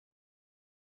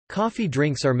Coffee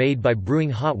drinks are made by brewing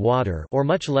hot water or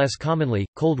much less commonly,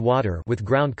 cold water with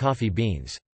ground coffee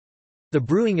beans. The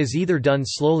brewing is either done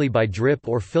slowly by drip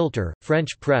or filter,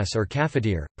 French press or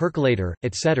cafetière, percolator,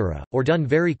 etc., or done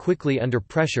very quickly under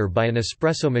pressure by an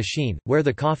espresso machine, where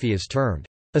the coffee is termed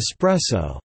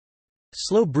espresso.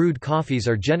 Slow-brewed coffees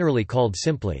are generally called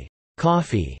simply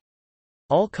coffee.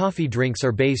 All coffee drinks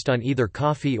are based on either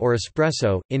coffee or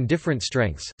espresso, in different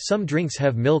strengths. Some drinks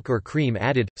have milk or cream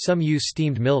added, some use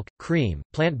steamed milk, cream,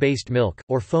 plant-based milk,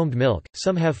 or foamed milk,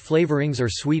 some have flavorings or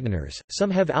sweeteners,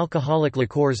 some have alcoholic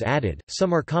liqueurs added,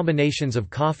 some are combinations of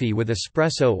coffee with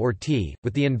espresso or tea.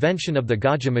 With the invention of the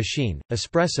Gaggia machine,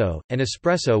 espresso, and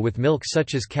espresso with milk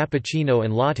such as cappuccino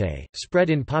and latte, spread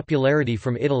in popularity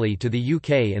from Italy to the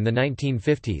UK in the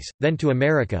 1950s, then to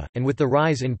America, and with the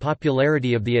rise in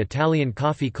popularity of the Italian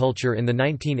coffee culture in the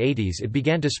 1980s it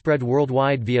began to spread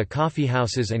worldwide via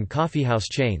coffeehouses and coffeehouse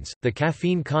chains. The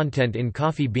caffeine content in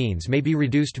coffee beans may be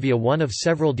reduced via one of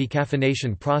several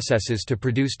decaffeination processes to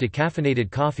produce decaffeinated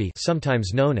coffee,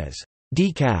 sometimes known as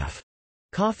decaf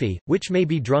coffee, which may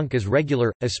be drunk as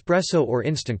regular, espresso or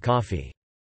instant coffee.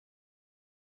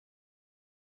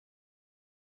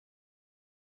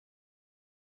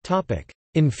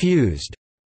 Infused.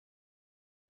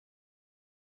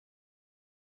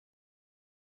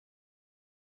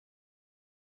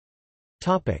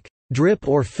 Drip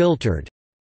or filtered.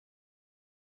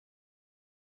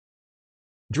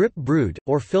 Drip brewed,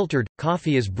 or filtered,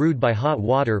 coffee is brewed by hot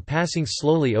water passing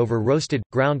slowly over roasted,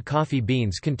 ground coffee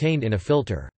beans contained in a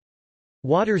filter.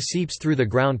 Water seeps through the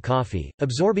ground coffee,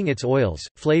 absorbing its oils,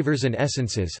 flavors and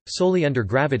essences, solely under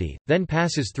gravity, then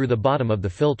passes through the bottom of the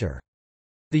filter.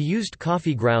 The used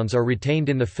coffee grounds are retained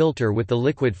in the filter with the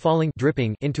liquid falling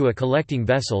dripping into a collecting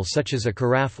vessel such as a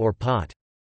carafe or pot.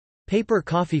 Paper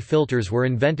coffee filters were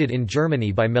invented in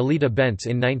Germany by Melita Bentz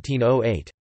in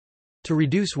 1908. To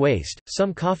reduce waste,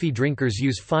 some coffee drinkers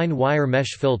use fine wire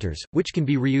mesh filters, which can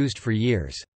be reused for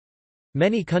years.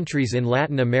 Many countries in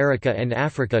Latin America and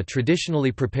Africa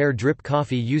traditionally prepare drip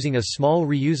coffee using a small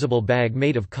reusable bag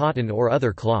made of cotton or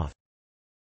other cloth.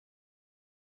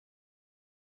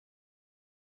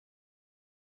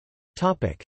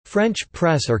 French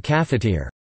press or cafetière.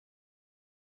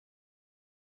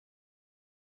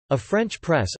 A French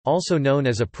press, also known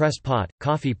as a press pot,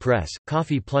 coffee press,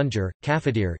 coffee plunger,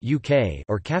 cafetière (UK)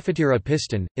 or cafetière à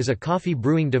piston, is a coffee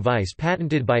brewing device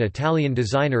patented by Italian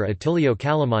designer Attilio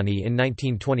Calamani in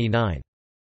 1929.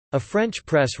 A French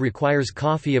press requires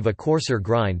coffee of a coarser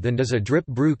grind than does a drip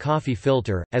brew coffee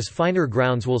filter, as finer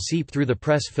grounds will seep through the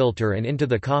press filter and into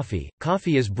the coffee.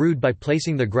 Coffee is brewed by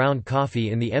placing the ground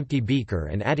coffee in the empty beaker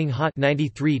and adding hot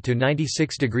 93 to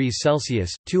 96 degrees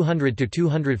Celsius, 200 to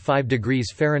 205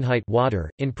 degrees Fahrenheit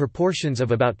water, in proportions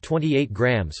of about 28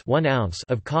 grams 1 ounce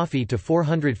of coffee to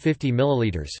 450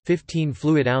 milliliters 15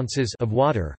 fluid ounces of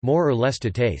water, more or less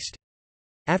to taste.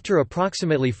 After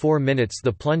approximately 4 minutes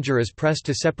the plunger is pressed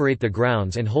to separate the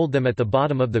grounds and hold them at the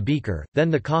bottom of the beaker,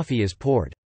 then the coffee is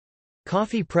poured.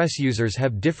 Coffee press users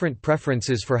have different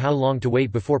preferences for how long to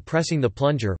wait before pressing the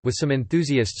plunger, with some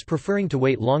enthusiasts preferring to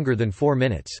wait longer than 4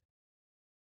 minutes.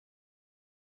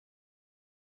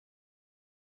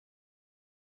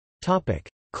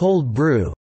 Cold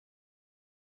brew.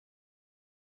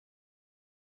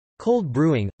 Cold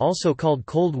brewing, also called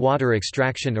cold water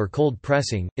extraction or cold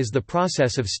pressing, is the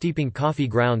process of steeping coffee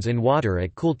grounds in water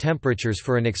at cool temperatures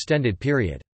for an extended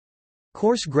period.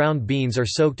 Coarse ground beans are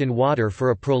soaked in water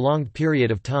for a prolonged period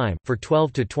of time, for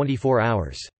 12 to 24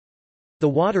 hours. The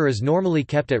water is normally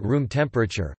kept at room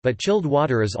temperature, but chilled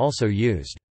water is also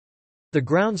used. The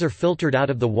grounds are filtered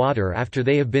out of the water after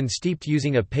they have been steeped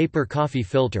using a paper coffee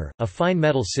filter, a fine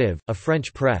metal sieve, a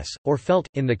French press, or felt,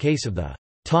 in the case of the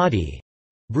toddy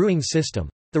brewing system.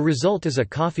 The result is a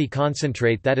coffee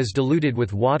concentrate that is diluted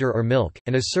with water or milk,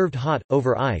 and is served hot,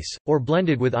 over ice, or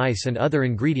blended with ice and other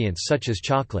ingredients such as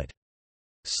chocolate.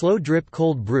 Slow drip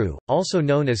cold brew, also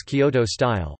known as Kyoto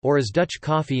style, or as Dutch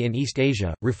coffee in East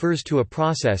Asia, refers to a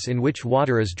process in which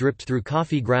water is dripped through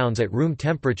coffee grounds at room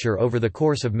temperature over the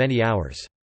course of many hours.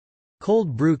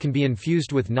 Cold brew can be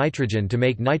infused with nitrogen to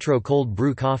make nitro cold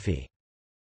brew coffee.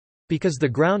 Because the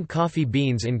ground coffee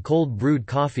beans in cold brewed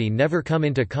coffee never come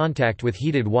into contact with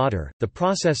heated water, the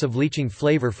process of leaching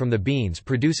flavor from the beans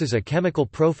produces a chemical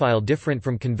profile different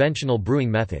from conventional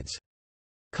brewing methods.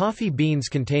 Coffee beans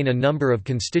contain a number of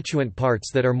constituent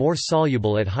parts that are more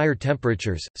soluble at higher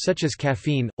temperatures, such as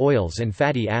caffeine, oils and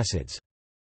fatty acids.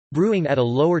 Brewing at a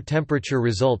lower temperature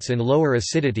results in lower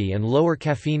acidity and lower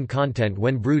caffeine content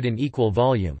when brewed in equal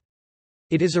volume.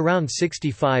 It is around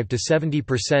 65 to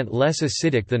 70% less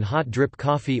acidic than hot drip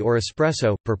coffee or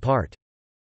espresso, per part.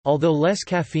 Although less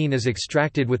caffeine is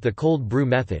extracted with the cold brew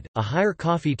method, a higher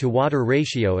coffee-to-water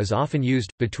ratio is often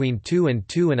used, between 2 and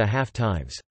 2.5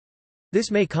 times.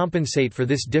 This may compensate for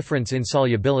this difference in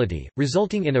solubility,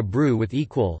 resulting in a brew with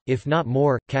equal, if not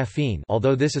more, caffeine,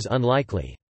 although this is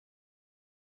unlikely.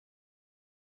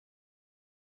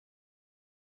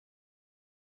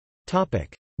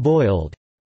 Boiled.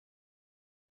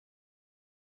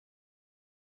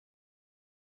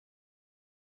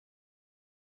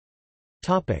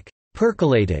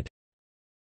 Percolated.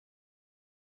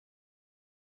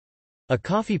 A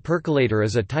coffee percolator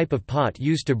is a type of pot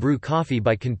used to brew coffee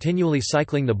by continually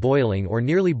cycling the boiling or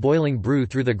nearly boiling brew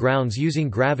through the grounds using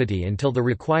gravity until the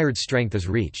required strength is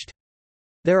reached.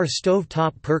 There are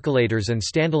stove-top percolators and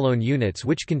standalone units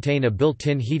which contain a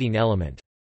built-in heating element.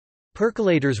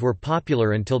 Percolators were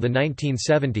popular until the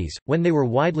 1970s, when they were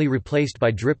widely replaced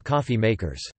by drip coffee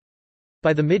makers.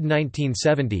 By the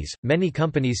mid-1970s, many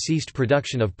companies ceased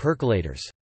production of percolators.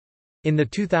 In the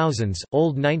 2000s,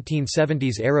 old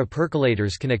 1970s-era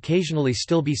percolators can occasionally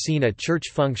still be seen at church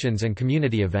functions and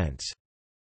community events.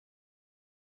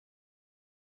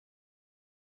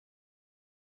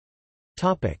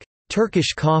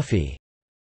 Turkish coffee.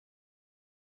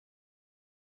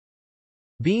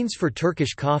 Beans for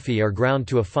Turkish coffee are ground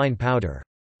to a fine powder.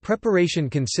 Preparation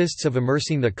consists of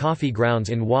immersing the coffee grounds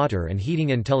in water and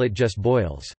heating until it just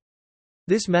boils.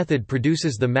 This method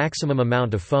produces the maximum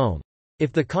amount of foam.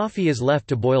 If the coffee is left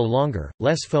to boil longer,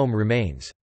 less foam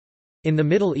remains. In the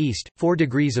Middle East, 4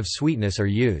 degrees of sweetness are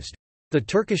used. The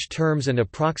Turkish terms and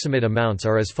approximate amounts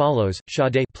are as follows: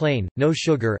 Sade plain, no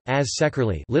sugar; Az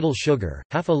sekerli little sugar,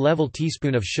 half a level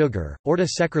teaspoon of sugar; Orta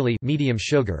sekerli medium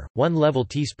sugar, 1 level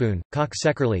teaspoon; Kok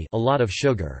sekerli a lot of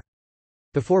sugar.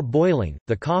 Before boiling,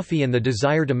 the coffee and the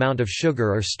desired amount of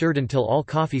sugar are stirred until all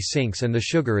coffee sinks and the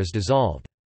sugar is dissolved.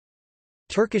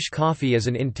 Turkish coffee is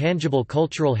an intangible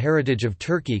cultural heritage of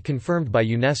Turkey confirmed by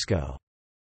UNESCO.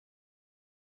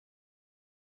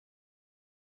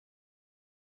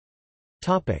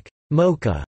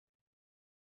 Moka.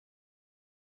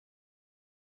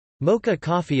 Moka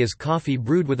coffee is coffee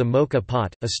brewed with a moka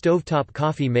pot, a stovetop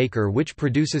coffee maker which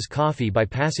produces coffee by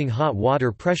passing hot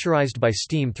water pressurized by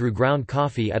steam through ground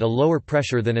coffee at a lower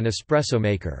pressure than an espresso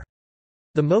maker.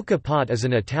 The moka pot is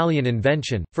an Italian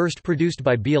invention, first produced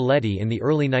by Bialetti in the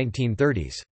early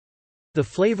 1930s. The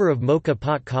flavor of moka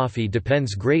pot coffee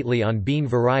depends greatly on bean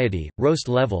variety, roast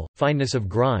level, fineness of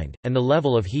grind, and the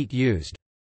level of heat used.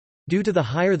 Due to the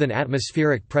higher than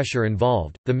atmospheric pressure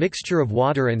involved, the mixture of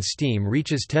water and steam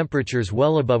reaches temperatures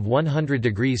well above 100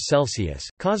 degrees Celsius,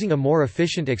 causing a more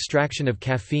efficient extraction of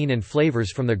caffeine and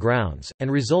flavors from the grounds, and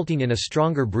resulting in a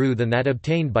stronger brew than that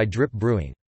obtained by drip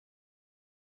brewing.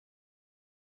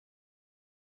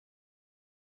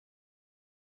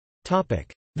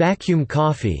 Vacuum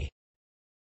coffee.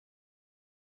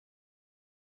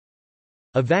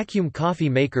 A vacuum coffee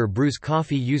maker brews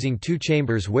coffee using 2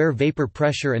 chambers where vapor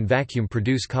pressure and vacuum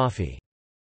produce coffee.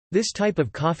 This type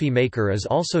of coffee maker is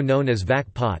also known as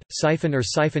vac pot, siphon or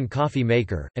siphon coffee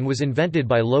maker, and was invented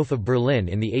by Loaf of Berlin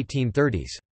in the 1830s.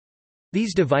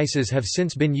 These devices have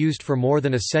since been used for more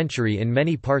than a century in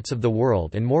many parts of the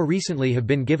world and more recently have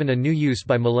been given a new use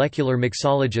by molecular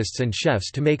mixologists and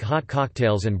chefs to make hot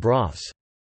cocktails and broths.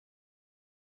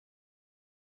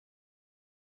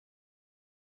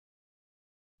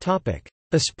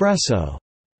 Espresso.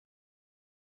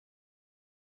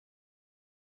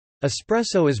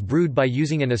 Espresso is brewed by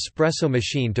using an espresso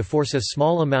machine to force a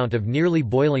small amount of nearly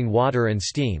boiling water and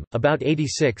steam, about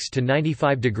 86 to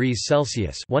 95 degrees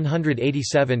Celsius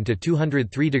 (187 to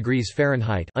 203 degrees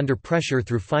Fahrenheit) under pressure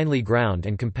through finely ground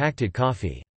and compacted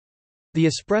coffee. The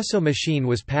espresso machine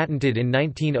was patented in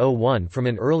 1901 from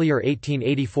an earlier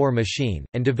 1884 machine,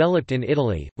 and developed in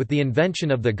Italy. With the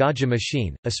invention of the Gaggia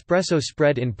machine, espresso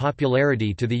spread in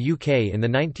popularity to the UK in the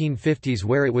 1950s,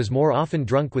 where it was more often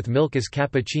drunk with milk as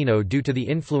cappuccino due to the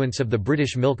influence of the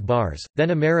British milk bars,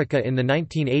 then America in the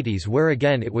 1980s where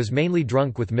again it was mainly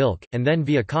drunk with milk, and then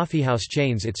via coffeehouse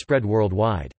chains it spread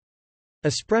worldwide.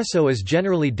 Espresso is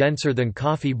generally denser than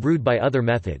coffee brewed by other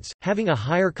methods, having a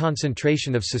higher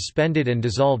concentration of suspended and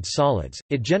dissolved solids.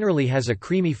 It generally has a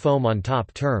creamy foam on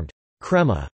top termed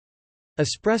crema.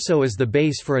 Espresso is the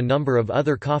base for a number of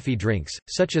other coffee drinks,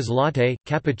 such as latte,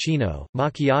 cappuccino,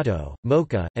 macchiato,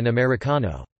 mocha, and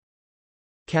americano.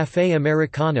 Café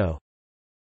Americano.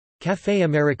 Café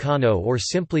Americano or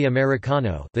simply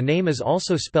Americano, the name is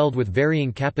also spelled with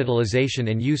varying capitalization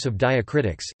and use of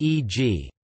diacritics,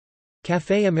 e.g.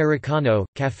 Café Americano,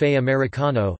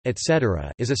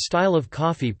 etc. is a style of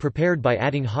coffee prepared by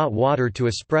adding hot water to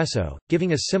espresso,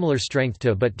 giving a similar strength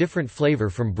to but different flavor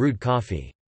from brewed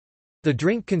coffee. The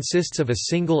drink consists of a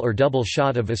single or double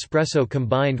shot of espresso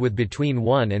combined with between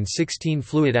 1 and 16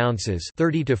 fluid ounces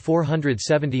 30 to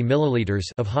 470 milliliters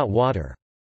of hot water.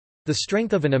 The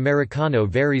strength of an Americano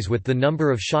varies with the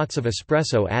number of shots of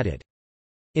espresso added.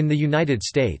 In the United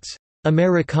States,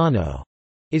 Americano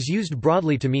is used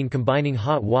broadly to mean combining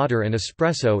hot water and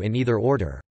espresso in either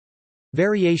order.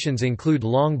 Variations include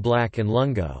long black and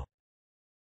lungo.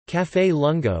 Café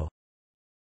lungo.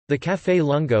 The café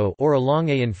lungo or oolong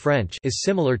in French is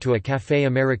similar to a café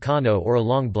americano or a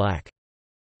long black.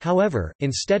 However,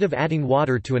 instead of adding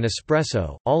water to an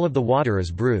espresso, all of the water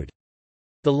is brewed.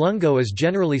 The lungo is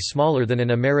generally smaller than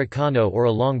an americano or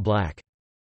a long black.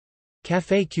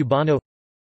 Café cubano.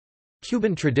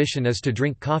 Cuban tradition is to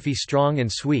drink coffee strong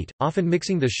and sweet, often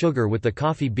mixing the sugar with the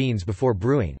coffee beans before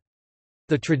brewing.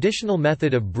 The traditional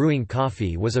method of brewing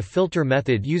coffee was a filter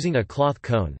method using a cloth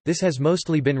cone. This has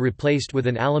mostly been replaced with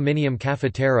an aluminium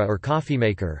cafetière or coffee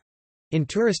maker. In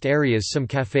tourist areas, some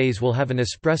cafés will have an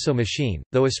espresso machine,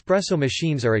 though espresso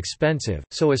machines are expensive,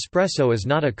 so espresso is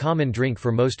not a common drink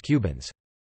for most Cubans.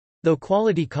 Though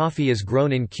quality coffee is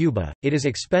grown in Cuba, it is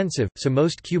expensive, so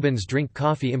most Cubans drink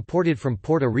coffee imported from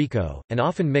Puerto Rico, and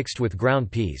often mixed with ground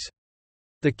peas.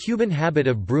 The Cuban habit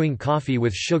of brewing coffee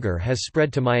with sugar has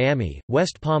spread to Miami,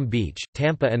 West Palm Beach,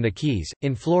 Tampa and the Keys,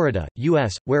 in Florida,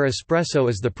 U.S., where espresso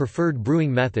is the preferred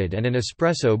brewing method and an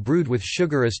espresso brewed with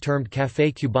sugar is termed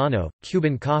café cubano,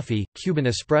 Cuban coffee, Cuban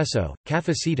espresso,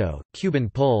 cafecito, Cuban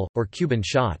pull, or Cuban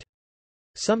shot.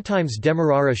 Sometimes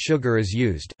demerara sugar is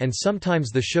used, and sometimes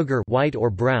the sugar white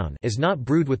or brown is not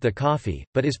brewed with the coffee,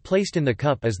 but is placed in the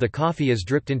cup as the coffee is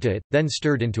dripped into it, then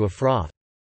stirred into a froth.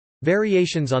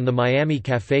 Variations on the Miami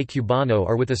Café Cubano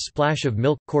are with a splash of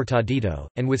milk, cortadito,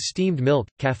 and with steamed milk,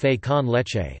 café con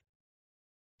leche.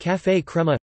 Café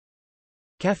crema.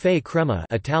 Café crema,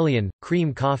 Italian,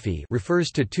 cream coffee, refers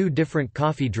to two different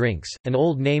coffee drinks, an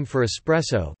old name for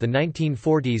espresso, the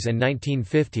 1940s and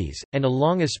 1950s, and a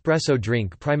long espresso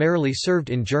drink primarily served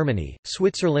in Germany,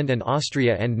 Switzerland and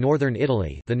Austria and northern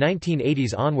Italy, the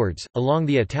 1980s onwards, along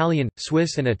the Italian,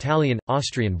 Swiss and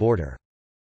Italian-Austrian border.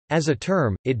 As a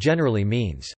term, it generally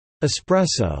means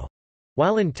espresso,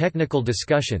 while in technical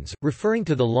discussions, referring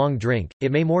to the long drink, it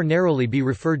may more narrowly be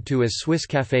referred to as Swiss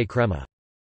café crema.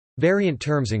 Variant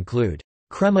terms include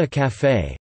crema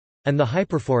café and the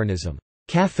hyperforeignism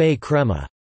café crema.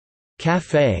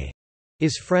 Café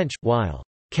is French, while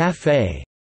café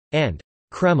and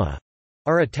crema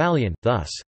are Italian, thus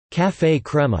café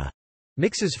crema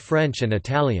mixes French and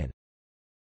Italian.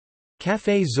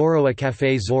 Café Zorro. A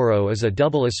café Zorro is a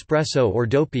double espresso or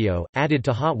doppio, added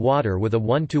to hot water with a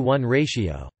 1:1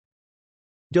 ratio.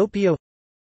 Doppio.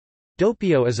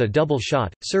 Doppio is a double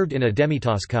shot, served in a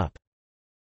demitasse cup.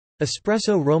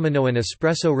 Espresso Romano. An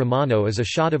espresso romano is a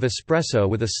shot of espresso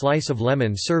with a slice of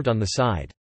lemon served on the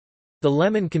side. The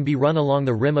lemon can be run along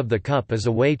the rim of the cup as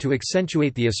a way to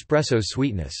accentuate the espresso's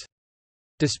sweetness.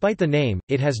 Despite the name,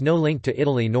 it has no link to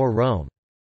Italy nor Rome.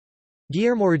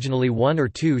 Guillermo. Originally 1 or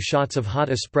 2 shots of hot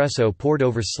espresso poured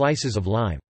over slices of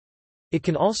lime. It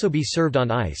can also be served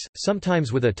on ice,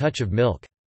 sometimes with a touch of milk.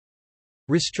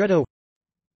 Ristretto.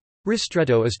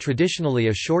 Ristretto is traditionally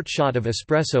a short shot of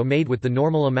espresso made with the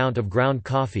normal amount of ground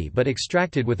coffee but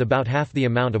extracted with about half the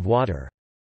amount of water.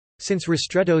 Since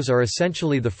ristrettos are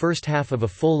essentially the first half of a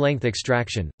full-length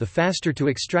extraction, the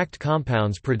faster-to-extract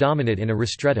compounds predominate in a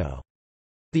ristretto.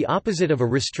 The opposite of a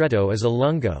ristretto is a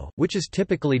lungo, which is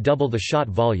typically double the shot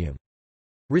volume.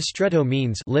 Ristretto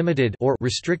means limited or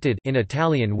restricted in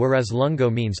Italian, whereas lungo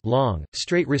means long,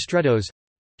 straight. Ristrettos,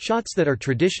 shots that are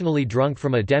traditionally drunk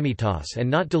from a demitasse and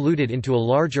not diluted into a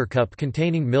larger cup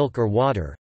containing milk or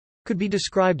water, could be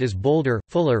described as bolder,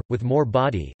 fuller, with more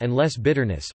body, and less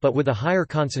bitterness, but with a higher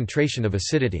concentration of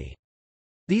acidity.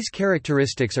 These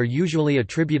characteristics are usually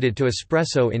attributed to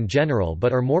espresso in general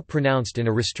but are more pronounced in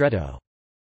a ristretto.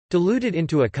 Diluted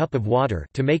into a cup of water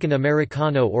to make an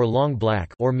Americano or long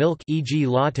black or milk, e.g.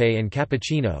 latte and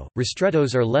cappuccino,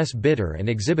 ristrettos are less bitter and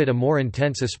exhibit a more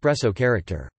intense espresso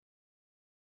character.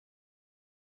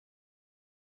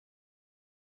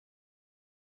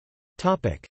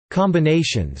 Topic: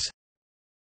 Combinations.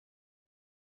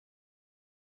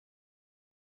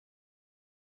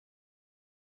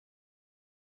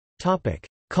 Topic: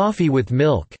 Coffee with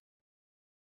milk.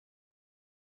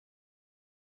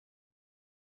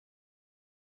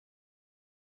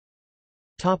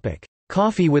 Topic: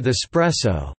 Coffee with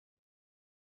espresso.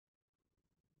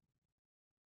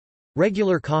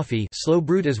 Regular coffee, slow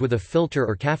brewed as with a filter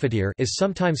or cafetière, is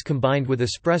sometimes combined with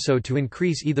espresso to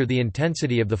increase either the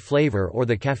intensity of the flavor or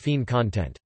the caffeine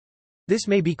content. This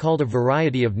may be called a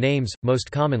variety of names, most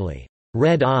commonly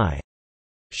red eye,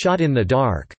 shot in the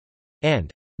dark,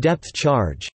 and depth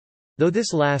charge, though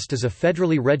this last is a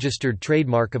federally registered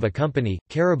trademark of a company,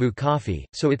 Caribou Coffee,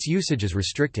 so its usage is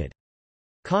restricted.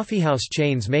 Coffeehouse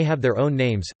chains may have their own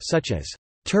names, such as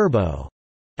Turbo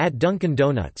at Dunkin'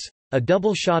 Donuts. A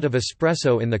double shot of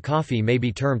espresso in the coffee may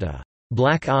be termed a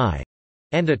black eye,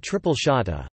 and a triple shot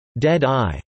a dead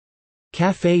eye.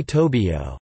 Café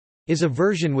Tobio is a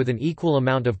version with an equal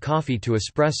amount of coffee to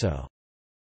espresso.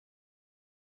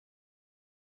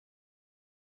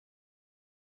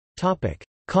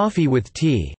 Coffee with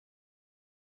tea.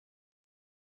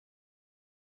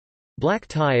 Black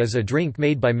Thai is a drink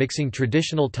made by mixing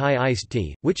traditional Thai iced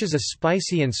tea, which is a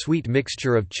spicy and sweet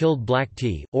mixture of chilled black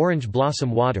tea, orange blossom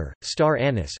water, star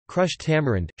anise, crushed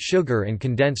tamarind, sugar and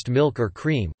condensed milk or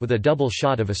cream, with a double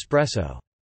shot of espresso.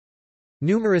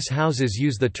 Numerous houses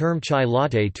use the term chai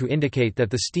latte to indicate that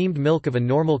the steamed milk of a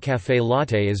normal café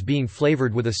latte is being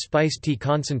flavored with a spiced tea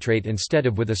concentrate instead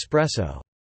of with espresso.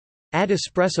 Add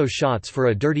espresso shots for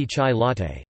a dirty chai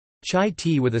latte. Chai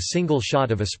tea with a single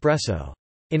shot of espresso.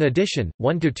 In addition,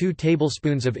 1 to 2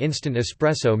 tablespoons of instant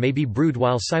espresso may be brewed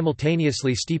while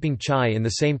simultaneously steeping chai in the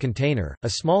same container. A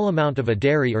small amount of a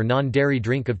dairy or non-dairy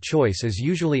drink of choice is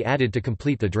usually added to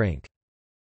complete the drink.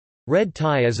 Red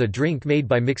Thai is a drink made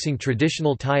by mixing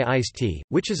traditional Thai iced tea,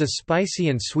 which is a spicy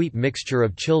and sweet mixture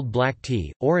of chilled black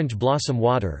tea, orange blossom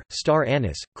water, star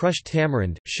anise, crushed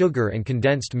tamarind, sugar and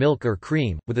condensed milk or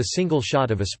cream, with a single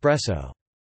shot of espresso.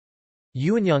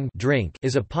 Yuanyang drink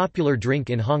is a popular drink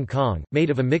in Hong Kong, made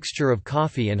of a mixture of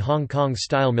coffee and Hong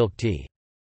Kong-style milk tea.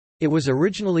 It was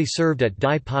originally served at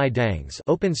Dai Pai Dangs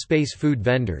open-space food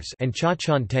vendors and Cha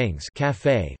Chan Tangs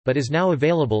cafe, but is now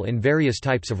available in various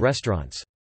types of restaurants.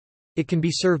 It can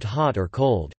be served hot or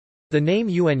cold. The name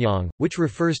Yuanyang, which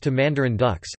refers to mandarin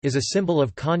ducks, is a symbol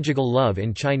of conjugal love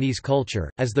in Chinese culture,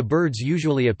 as the birds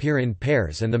usually appear in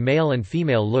pairs and the male and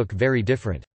female look very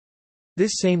different.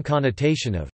 This same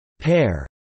connotation of pair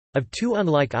of two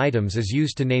unlike items is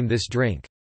used to name this drink.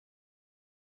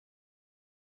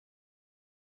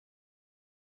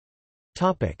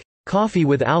 Coffee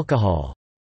with alcohol.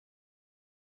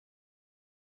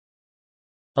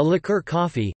 A liqueur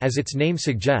coffee, as its name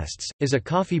suggests, is a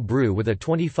coffee brew with a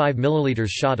 25 ml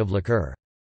shot of liqueur.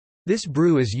 This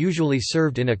brew is usually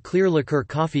served in a clear liqueur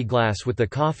coffee glass with the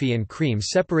coffee and cream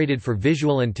separated for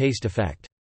visual and taste effect.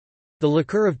 The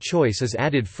liqueur of choice is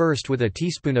added first with a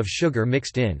teaspoon of sugar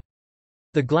mixed in.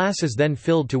 The glass is then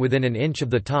filled to within an inch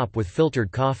of the top with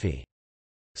filtered coffee.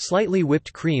 Slightly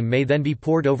whipped cream may then be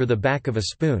poured over the back of a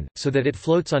spoon, so that it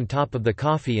floats on top of the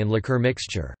coffee and liqueur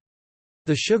mixture.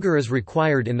 The sugar is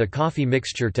required in the coffee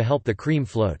mixture to help the cream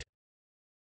float.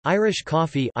 Irish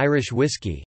coffee, Irish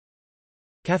whiskey.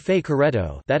 Café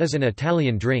Corretto, that is an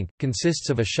Italian drink, consists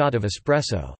of a shot of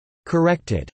espresso,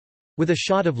 corrected, with a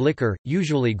shot of liquor,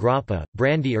 usually grappa,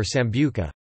 brandy or sambuca.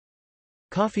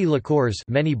 Coffee liqueurs,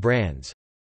 many brands.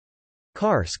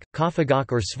 Karsk,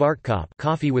 Kaffeegok or Schwarzkopf,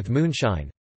 coffee with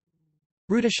moonshine.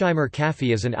 Rudesheimer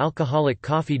Kaffee is an alcoholic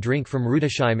coffee drink from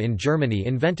Rudesheim in Germany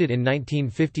invented in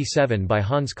 1957 by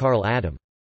Hans Karl Adam.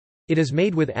 It is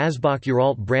made with Asbach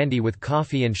Uralt brandy with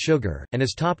coffee and sugar, and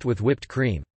is topped with whipped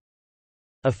cream.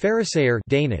 A Pharisaer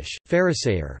Danish,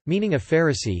 Pharisaer, meaning a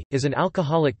Pharisee, is an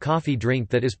alcoholic coffee drink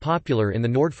that is popular in the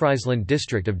Nordfriesland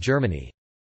district of Germany.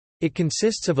 It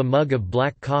consists of a mug of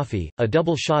black coffee, a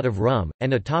double shot of rum,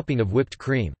 and a topping of whipped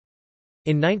cream.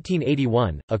 In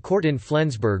 1981, a court in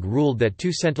Flensburg ruled that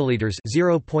 2 centiliters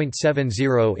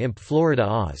 (0.70 imp Florida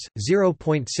Oz,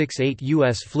 0.68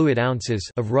 U.S. fluid ounces)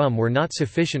 of rum were not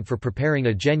sufficient for preparing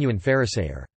a genuine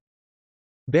Pharisaer.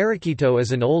 Barraquito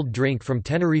is an old drink from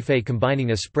Tenerife combining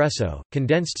espresso,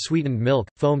 condensed sweetened milk,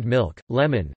 foamed milk,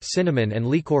 lemon, cinnamon and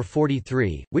licor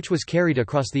 43, which was carried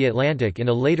across the Atlantic in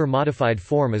a later modified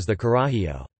form as the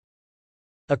carajillo.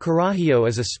 A carajillo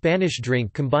is a Spanish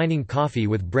drink combining coffee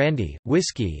with brandy,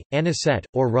 whiskey, anisette,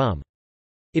 or rum.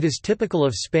 It is typical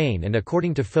of Spain and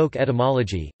according to folk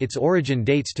etymology, its origin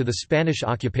dates to the Spanish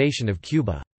occupation of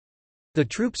Cuba. The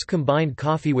troops combined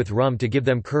coffee with rum to give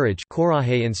them courage,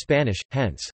 coraje in Spanish,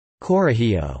 hence,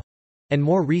 corajillo, and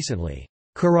more recently,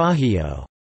 carajillo.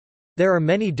 There are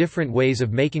many different ways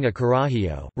of making a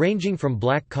carajillo, ranging from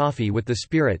black coffee with the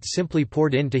spirit simply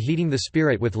poured in to heating the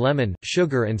spirit with lemon,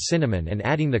 sugar and cinnamon and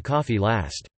adding the coffee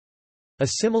last. A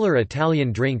similar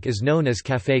Italian drink is known as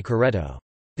café corretto.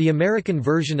 The American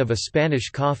version of a Spanish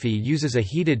coffee uses a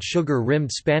heated sugar-rimmed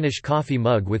Spanish coffee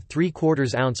mug with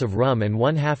 3/4 ounce of rum and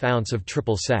 1/2 ounce of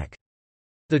triple sec.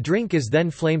 The drink is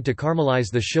then flamed to caramelize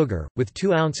the sugar, with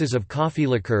 2 ounces of coffee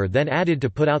liqueur then added to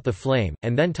put out the flame,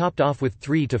 and then topped off with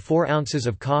 3 to 4 ounces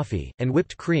of coffee, and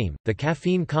whipped cream. The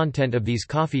caffeine content of these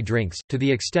coffee drinks, to the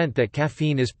extent that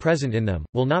caffeine is present in them,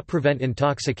 will not prevent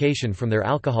intoxication from their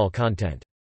alcohol content.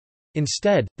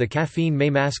 Instead, the caffeine may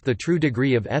mask the true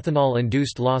degree of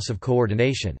ethanol-induced loss of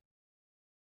coordination.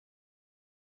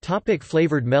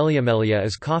 Flavored melia. Melia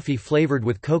is coffee flavored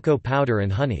with cocoa powder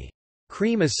and honey.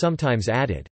 Cream is sometimes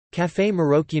added. Café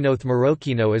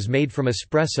Marocchino is made from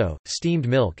espresso, steamed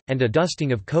milk, and a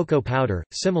dusting of cocoa powder,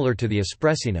 similar to the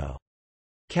espressino.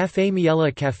 Café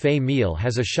Miele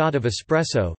has a shot of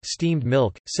espresso, steamed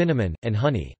milk, cinnamon, and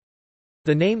honey.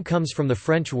 The name comes from the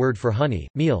French word for honey,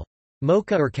 miel.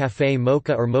 Moka or café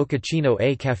mocha or mochaccino.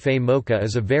 A café mocha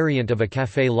is a variant of a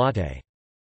café latte.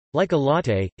 Like a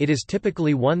latte, it is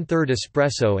typically 1/3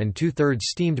 espresso and 2/3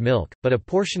 steamed milk, but a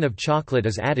portion of chocolate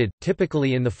is added,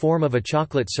 typically in the form of a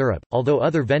chocolate syrup, although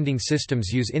other vending systems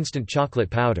use instant chocolate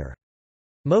powder.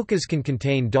 Mochas can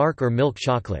contain dark or milk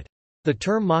chocolate. The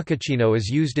term mochaccino is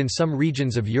used in some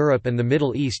regions of Europe and the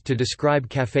Middle East to describe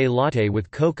café latte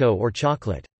with cocoa or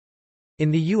chocolate.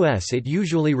 In the U.S. it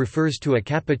usually refers to a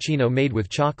cappuccino made with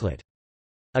chocolate.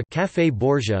 A café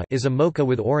bourgeois is a mocha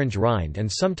with orange rind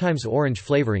and sometimes orange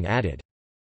flavoring added.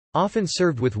 Often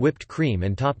served with whipped cream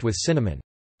and topped with cinnamon.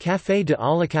 Café de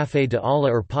olla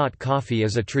or pot coffee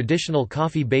is a traditional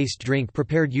coffee-based drink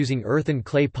prepared using earthen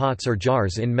clay pots or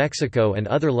jars in Mexico and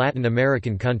other Latin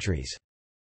American countries.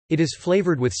 It is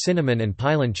flavored with cinnamon and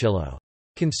piloncillo.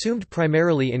 Consumed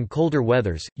primarily in colder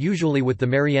weathers, usually with the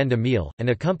merienda meal, and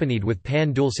accompanied with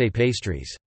pan dulce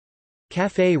pastries.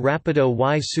 Café Rapido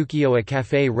y Succio. A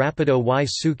café Rapido y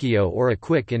Succio, or a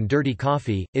quick and dirty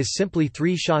coffee, is simply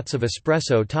 3 shots of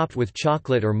espresso topped with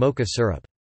chocolate or mocha syrup.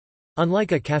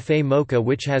 Unlike a café mocha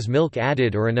which has milk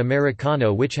added or an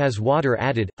americano which has water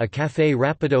added, a café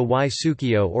Rapido y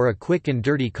Succio or a quick and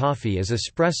dirty coffee is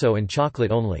espresso and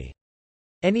chocolate only.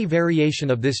 Any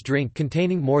variation of this drink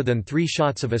containing more than 3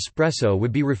 shots of espresso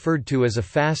would be referred to as a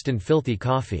fast and filthy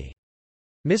coffee.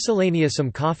 Miscellaneous.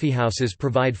 Some coffeehouses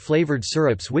provide flavored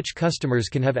syrups which customers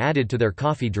can have added to their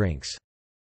coffee drinks.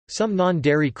 Some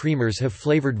non-dairy creamers have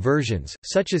flavored versions,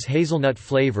 such as hazelnut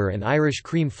flavor and Irish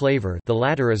cream flavor. The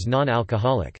latter is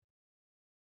non-alcoholic.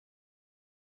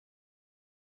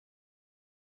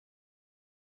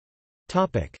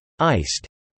 Iced.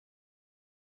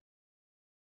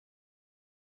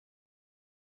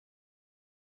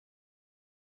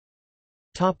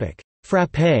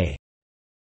 Frappé.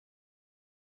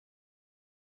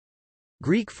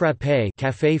 Greek frappé,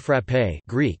 café frappé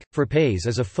Greek, frappés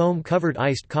is a foam-covered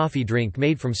iced coffee drink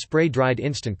made from spray-dried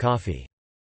instant coffee.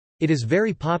 It is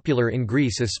very popular in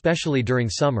Greece especially during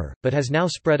summer, but has now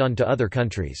spread on to other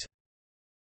countries.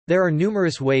 There are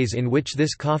numerous ways in which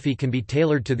this coffee can be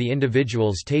tailored to the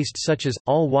individual's taste, such as,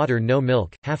 all water no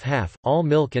milk, half-half, all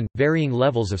milk and, varying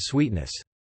levels of sweetness.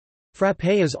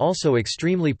 Frappé is also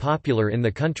extremely popular in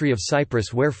the country of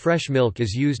Cyprus where fresh milk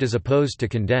is used as opposed to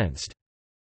condensed.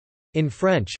 In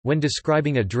French, when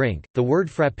describing a drink, the word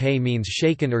frappé means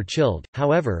shaken or chilled.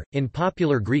 However, in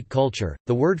popular Greek culture,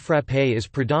 the word frappé is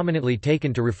predominantly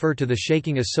taken to refer to the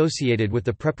shaking associated with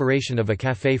the preparation of a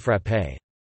café frappé.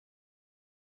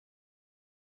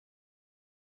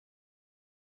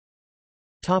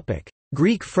 Topic: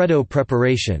 Greek Freddo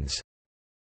preparations.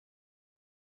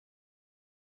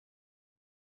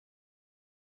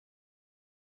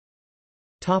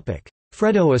 Topic: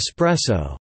 Freddo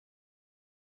Espresso.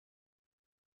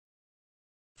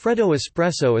 Freddo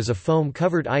Espresso is a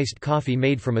foam-covered iced coffee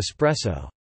made from espresso.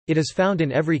 It is found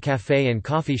in every café and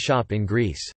coffee shop in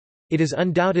Greece. It is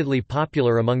undoubtedly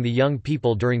popular among the young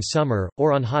people during summer,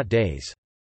 or on hot days.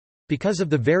 Because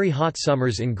of the very hot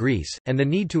summers in Greece, and the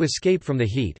need to escape from the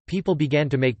heat, people began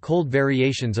to make cold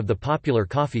variations of the popular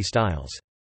coffee styles.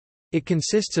 It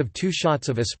consists of 2 shots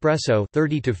of espresso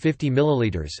 30 to 50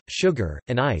 ml, sugar,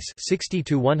 and ice 60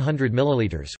 to 100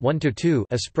 ml 1 to 2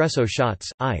 espresso shots,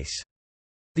 ice.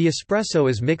 The espresso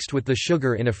is mixed with the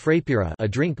sugar in a frappiera, a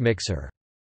drink mixer.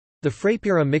 The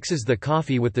frappiera mixes the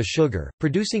coffee with the sugar,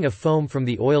 producing a foam from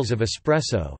the oils of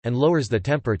espresso, and lowers the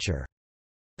temperature.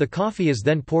 The coffee is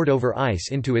then poured over ice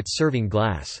into its serving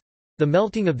glass. The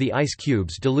melting of the ice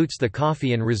cubes dilutes the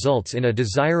coffee and results in a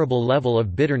desirable level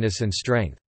of bitterness and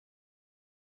strength.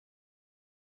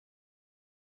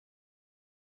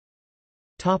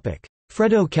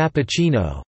 Freddo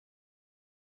Cappuccino.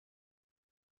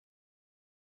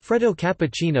 Freddo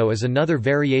Cappuccino is another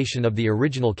variation of the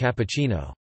original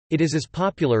cappuccino. It is as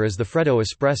popular as the Freddo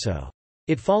Espresso.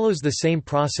 It follows the same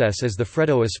process as the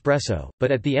Freddo Espresso,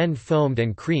 but at the end foamed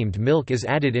and creamed milk is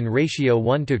added in ratio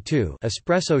 1:2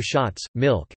 espresso shots,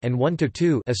 milk, and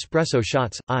 1:2 espresso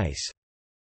shots, ice.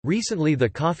 Recently the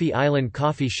Coffee Island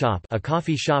Coffee Shop, a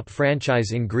coffee shop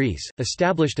franchise in Greece,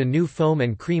 established a new foam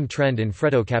and cream trend in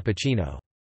Freddo Cappuccino.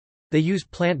 They use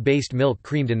plant-based milk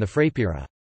creamed in the Frappé.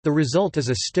 The result is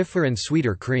a stiffer and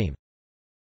sweeter cream.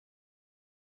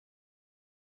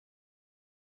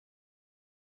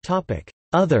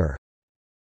 Other.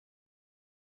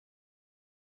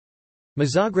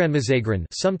 Mazagran,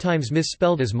 sometimes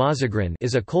misspelled as mazagran,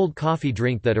 is a cold coffee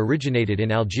drink that originated in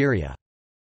Algeria.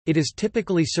 It is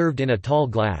typically served in a tall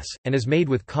glass, and is made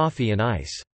with coffee and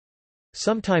ice.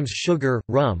 Sometimes sugar,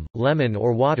 rum, lemon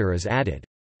or water is added.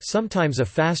 Sometimes a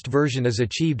fast version is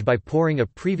achieved by pouring a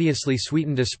previously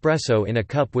sweetened espresso in a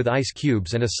cup with ice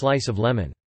cubes and a slice of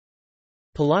lemon.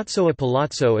 Palazzo. A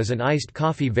palazzo is an iced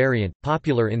coffee variant,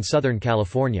 popular in Southern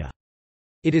California.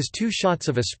 It is 2 shots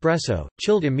of espresso,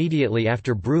 chilled immediately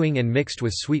after brewing and mixed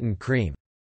with sweetened cream.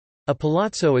 A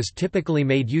palazzo is typically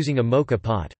made using a Moka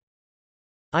pot.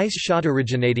 Ice shot.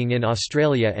 Originating in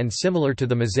Australia and similar to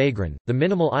the mazagran, the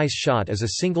minimal ice shot is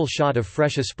a single shot of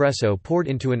fresh espresso poured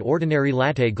into an ordinary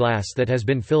latte glass that has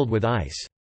been filled with ice.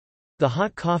 The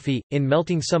hot coffee, in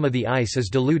melting some of the ice, is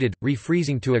diluted,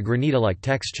 refreezing to a granita-like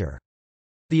texture.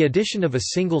 The addition of a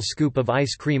single scoop of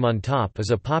ice cream on top is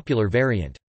a popular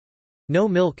variant. No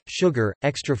milk, sugar,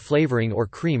 extra flavoring or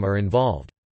cream are involved.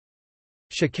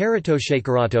 Shakerato.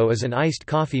 Shakerato is an iced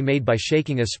coffee made by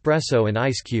shaking espresso and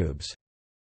ice cubes.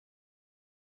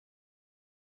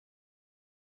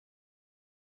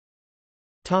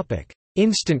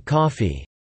 Instant coffee.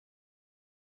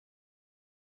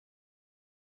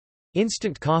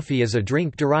 Instant coffee is a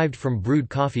drink derived from brewed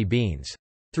coffee beans.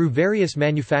 Through various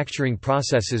manufacturing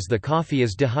processes the coffee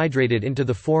is dehydrated into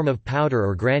the form of powder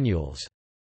or granules.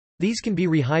 These can be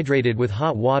rehydrated with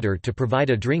hot water to provide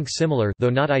a drink similar, though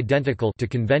not identical, to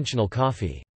conventional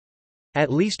coffee.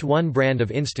 At least one brand of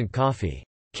instant coffee,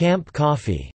 Camp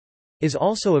Coffee, is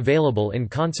also available in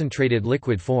concentrated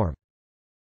liquid form.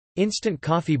 Instant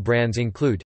coffee brands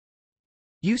include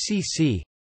UCC,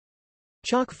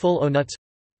 Chock full o' Nuts,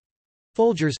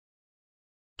 Folgers,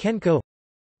 Kenco,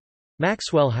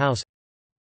 Maxwell House,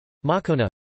 Moka,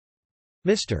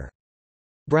 Mr.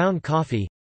 Brown Coffee,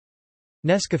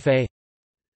 Nescafé,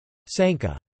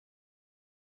 Sanka.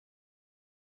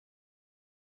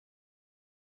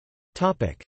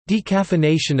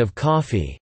 Decaffeination of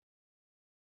coffee.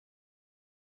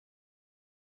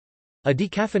 A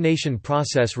decaffeination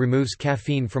process removes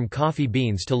caffeine from coffee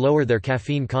beans to lower their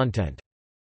caffeine content.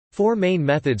 4 main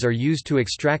methods are used to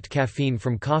extract caffeine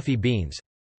from coffee beans.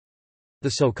 The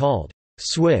so-called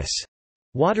Swiss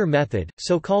water method,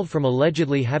 so-called from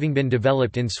allegedly having been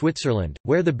developed in Switzerland,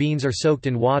 where the beans are soaked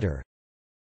in water.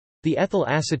 The ethyl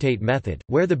acetate method,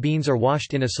 where the beans are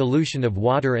washed in a solution of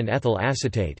water and ethyl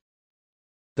acetate.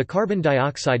 The carbon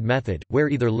dioxide method, where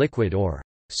either liquid or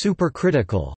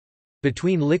supercritical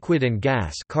between liquid and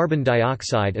gas carbon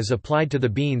dioxide is applied to the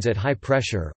beans at high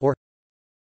pressure, or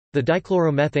the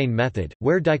dichloromethane method,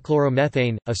 where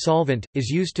dichloromethane, a solvent, is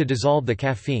used to dissolve the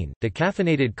caffeine.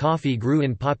 Decaffeinated coffee grew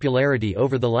in popularity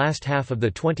over the last half of the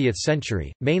 20th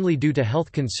century, mainly due to health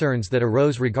concerns that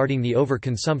arose regarding the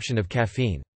overconsumption of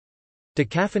caffeine.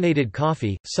 Decaffeinated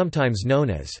coffee, sometimes known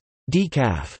as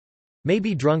decaf, may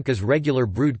be drunk as regular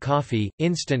brewed coffee,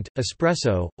 instant,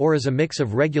 espresso, or as a mix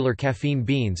of regular caffeine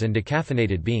beans and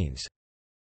decaffeinated beans.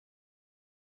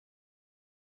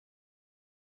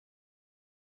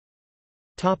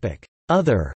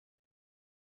 Other.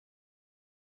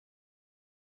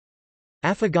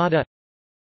 Affogato.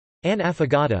 An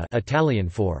affogato, Italian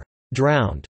for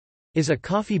drowned, is a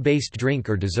coffee-based drink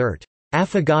or dessert,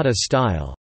 affogato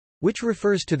style, which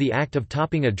refers to the act of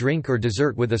topping a drink or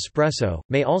dessert with espresso,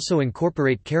 may also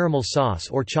incorporate caramel sauce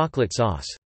or chocolate sauce.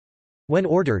 When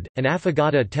ordered, an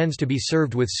affogato tends to be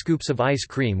served with scoops of ice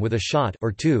cream with a shot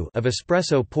or 2 of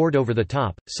espresso poured over the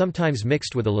top, sometimes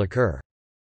mixed with a liqueur.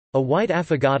 A white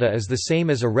affogato is the same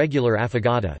as a regular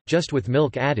affogato, just with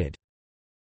milk added.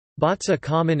 Bots. A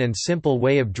common and simple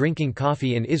way of drinking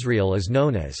coffee in Israel is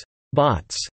known as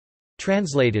bots,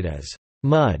 translated as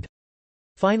mud.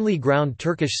 Finely ground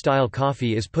Turkish-style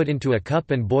coffee is put into a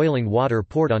cup and boiling water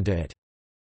poured onto it.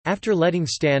 After letting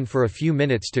stand for a few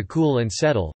minutes to cool and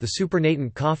settle, the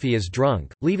supernatant coffee is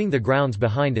drunk, leaving the grounds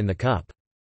behind in the cup.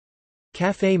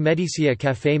 Café Medici.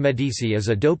 Café Medici is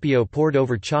a doppio poured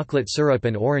over chocolate syrup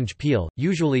and orange peel,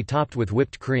 usually topped with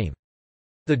whipped cream.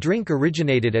 The drink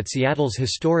originated at Seattle's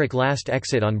historic Last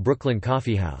Exit on Brooklyn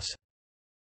Coffee House.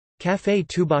 Café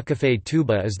Touba. Café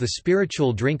Touba is the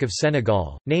spiritual drink of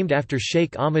Senegal, named after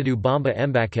Sheikh Amadou Bamba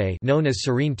Mbaké, known as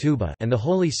Serene Touba, and the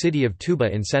holy city of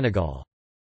Touba in Senegal.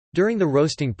 During the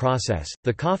roasting process,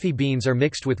 the coffee beans are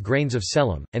mixed with grains of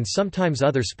selim, and sometimes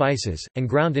other spices, and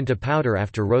ground into powder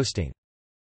after roasting.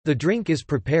 The drink is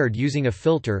prepared using a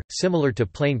filter, similar to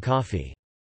plain coffee.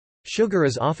 Sugar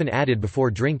is often added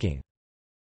before drinking.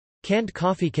 Canned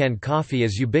coffee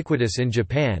is ubiquitous in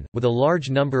Japan, with a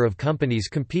large number of companies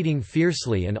competing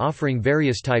fiercely and offering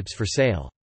various types for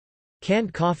sale.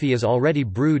 Canned coffee is already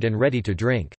brewed and ready to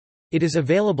drink. It is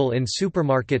available in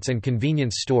supermarkets and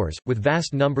convenience stores, with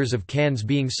vast numbers of cans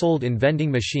being sold in vending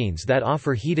machines that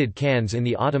offer heated cans in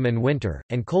the autumn and winter,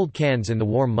 and cold cans in the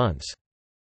warm months.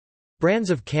 Brands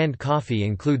of canned coffee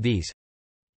include these: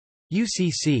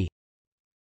 UCC,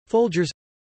 Folgers,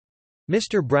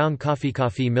 Mr. Brown Coffee.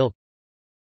 Coffee milk.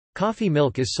 Coffee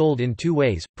milk is sold in two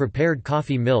ways: prepared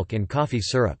coffee milk and coffee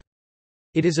syrup.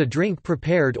 It is a drink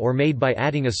prepared or made by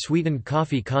adding a sweetened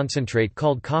coffee concentrate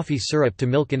called coffee syrup to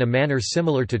milk in a manner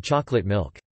similar to chocolate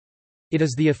milk. It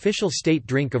is the official state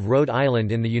drink of Rhode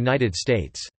Island in the United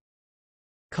States.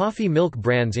 Coffee milk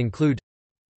brands include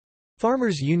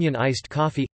Farmers Union Iced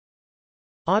Coffee,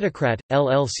 Autocrat,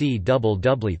 LLC.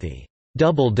 The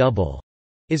double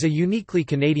is a uniquely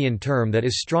Canadian term that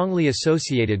is strongly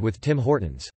associated with Tim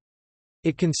Hortons.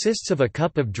 It consists of a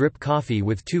cup of drip coffee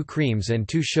with 2 creams and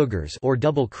 2 sugars, or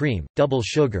double cream, double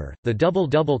sugar. The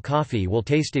double coffee will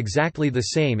taste exactly the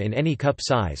same in any cup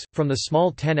size, from the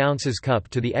small 10 ounces cup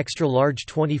to the extra large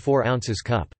 24 ounces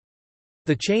cup.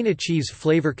 The chain achieves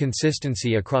flavor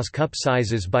consistency across cup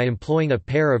sizes by employing a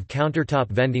pair of countertop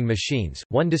vending machines,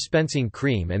 one dispensing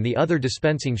cream and the other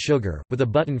dispensing sugar, with a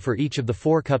button for each of the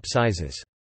 4 cup sizes.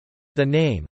 The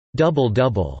name,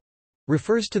 double,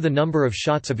 refers to the number of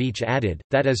shots of each added,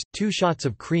 that is, 2 shots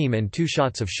of cream and 2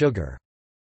 shots of sugar.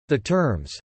 The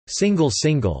terms, single,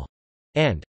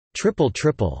 and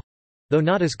triple, though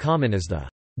not as common as the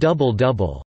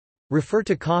double, refer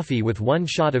to coffee with 1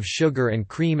 shot of sugar and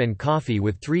cream and coffee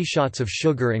with 3 shots of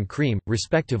sugar and cream,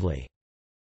 respectively.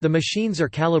 The machines are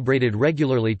calibrated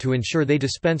regularly to ensure they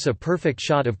dispense a perfect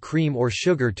shot of cream or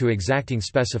sugar to exacting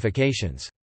specifications.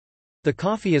 The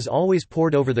coffee is always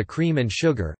poured over the cream and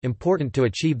sugar, important to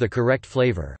achieve the correct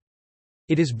flavor.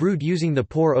 It is brewed using the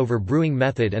pour-over brewing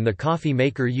method, and the coffee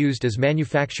maker used is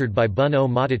manufactured by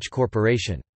Bunn-O-Matic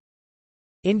Corporation.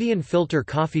 Indian filter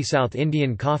coffee. South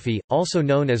Indian coffee, also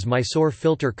known as Mysore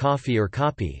filter coffee or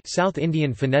kapi, South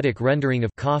Indian phonetic rendering of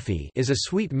coffee, is a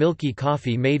sweet milky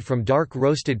coffee made from dark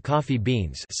roasted coffee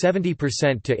beans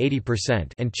 70% to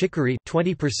 80% and chicory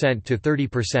 20% to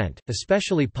 30%,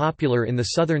 especially popular in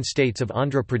the southern states of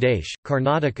Andhra Pradesh,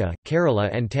 Karnataka,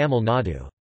 Kerala and Tamil Nadu.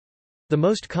 The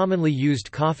most commonly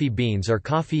used coffee beans are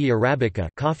Coffee Arabica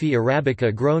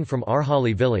grown from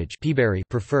Arhali village, Peaberry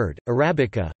preferred,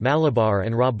 Arabica, Malabar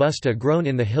and Robusta grown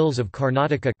in the hills of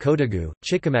Karnataka, Kodagu,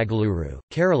 Chikmagaluru,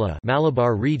 Kerala,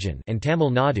 Malabar region, and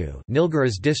Tamil Nadu,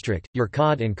 Nilgiris district,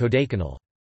 Yercaud and Kodaikanal.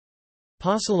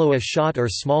 Pasalo, a shot or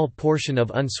small portion of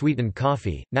unsweetened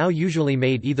coffee, now usually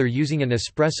made either using an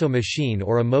espresso machine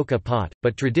or a Moka pot,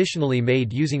 but traditionally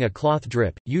made using a cloth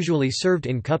drip, usually served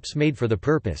in cups made for the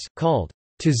purpose, called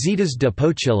tazitas de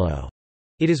pochillo.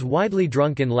 It is widely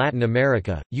drunk in Latin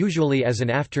America, usually as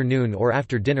an afternoon or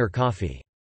after-dinner coffee.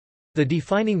 The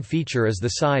defining feature is the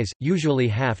size, usually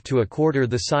half to a quarter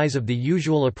the size of the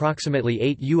usual approximately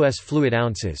 8 U.S. fluid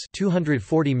ounces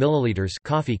 240 milliliters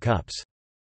coffee cups.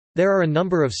 There are a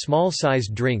number of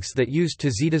small-sized drinks that use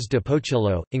tazitas de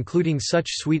pochillo, including such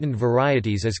sweetened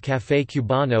varieties as Café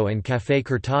Cubano and Café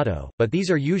Cortado, but these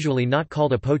are usually not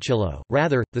called a pochillo,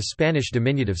 rather, the Spanish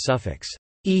diminutive suffix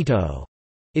ito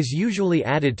is usually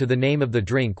added to the name of the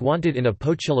drink wanted in a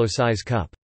pochillo-size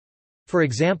cup. For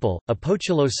example, a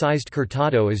pochillo-sized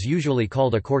cortado is usually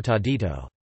called a cortadito.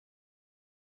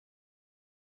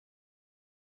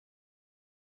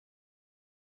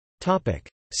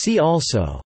 See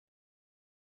also: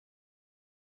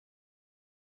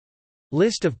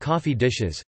 List of coffee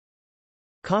dishes,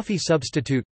 coffee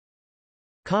substitute,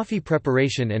 coffee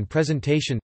preparation and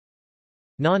presentation,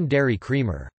 non-dairy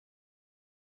creamer.